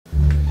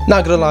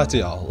Not gonna lie to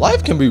y'all,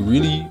 life can be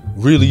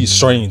really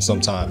strange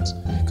sometimes.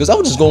 Cause I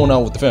was just going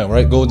out with the fam,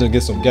 right? Going to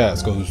get some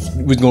gas, cause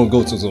we was gonna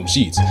go to some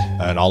Sheets,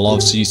 and I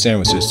love cheese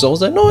sandwiches. So I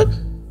was like, know what?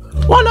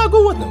 Why not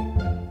go with them?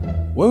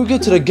 When we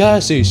get to the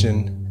gas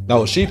station that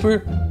was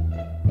cheaper,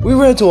 we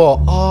ran into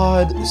an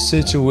odd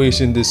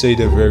situation to say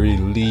the very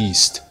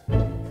least.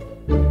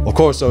 Of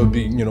course, I would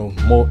be,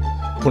 more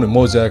putting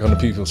mosaic on the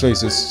people's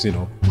faces,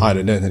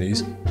 hiding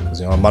identities,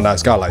 cause I'm a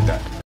nice guy like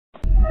that.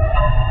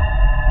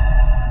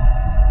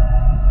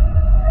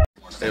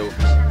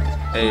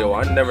 Hey yo,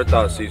 I never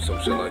thought I'd see some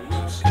shit like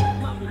this.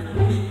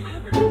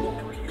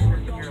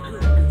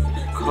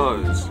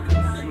 Cuz,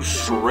 you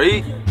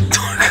straight?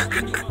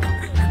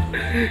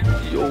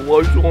 Yo,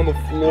 why you on the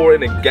floor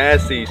in a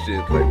gas station?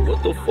 Like,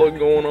 what the fuck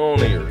going on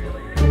here?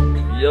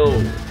 Yo,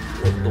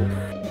 what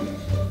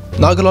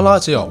the Not gonna lie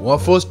to y'all, when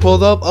I first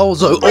pulled up, I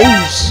was like,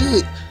 oh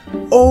shit!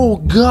 Oh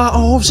god, I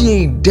hope she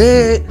ain't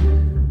dead!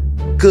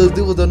 Cause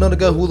there was another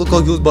guy who looked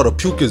like he was about to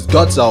puke his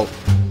guts out.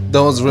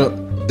 That was real.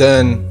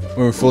 Then,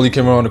 when we fully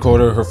came around the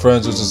corner, her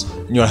friends was just,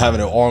 having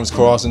their arms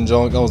crossed and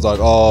junk. I was like,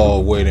 oh,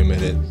 wait a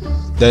minute.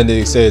 Then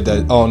they said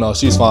that, oh no,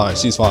 she's fine.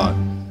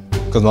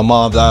 Cause my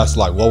mom asked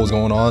like what was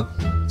going on.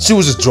 She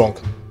was just drunk.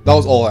 That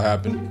was all that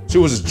happened. She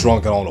was just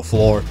drunk and on the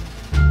floor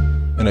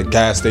in a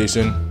gas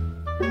station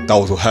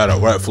that had a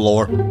wet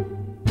floor.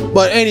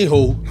 But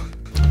anywho,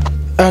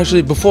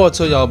 actually, before I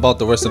tell y'all about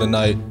the rest of the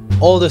night,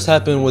 all this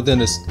happened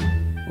when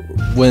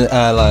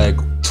at like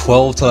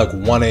 12 to like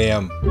 1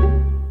 a.m.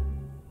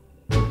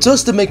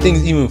 Just to make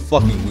things even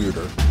fucking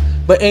weirder.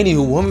 But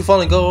anywho, when we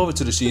finally got over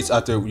to the Sheets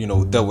after,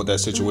 dealt with that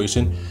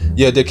situation,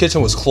 yeah, their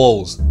kitchen was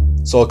closed,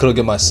 so I couldn't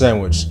get my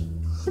sandwich.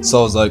 So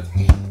I was like,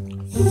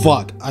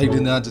 fuck, I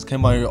did not just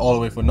came out here all the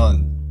way for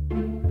nothing.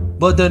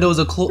 But then there was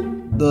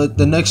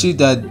the next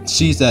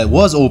Sheets that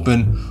was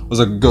open was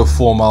like a good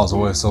 4 miles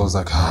away, so I was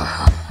like,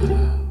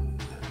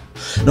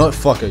 no,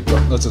 fuck it,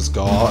 let's just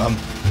go.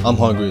 I'm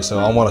hungry, so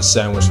I want a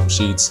sandwich from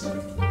Sheets.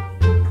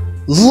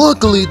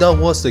 Luckily, that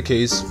was the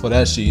case for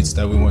that Sheets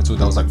that we went to.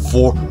 That was like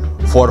 4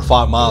 to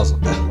 5 miles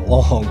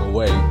along the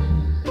way.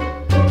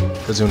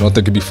 Cause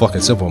nothing could be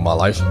fucking simple in my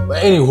life.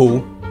 But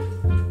anywho,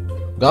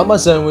 got my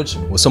sandwich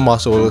with some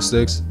mozzarella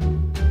sticks,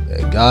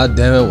 and god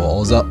damn it,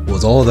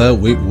 was all that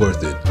weight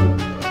worth it?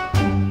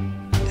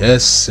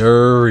 Yes,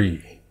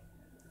 sirree.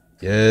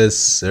 Yes,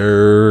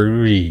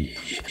 sirree.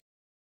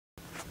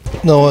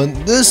 No, and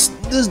this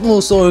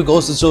little story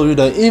goes to show you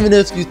that even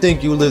if you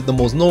think you live the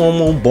most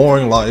normal,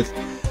 boring life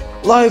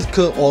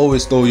could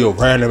always throw you a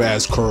random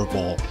ass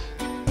curveball.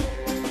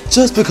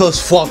 Just because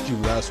fuck you,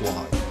 that's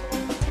why.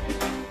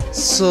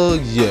 So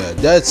yeah,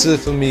 that's it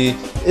for me.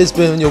 It's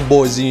been your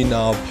boy Z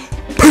now.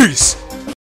 Peace!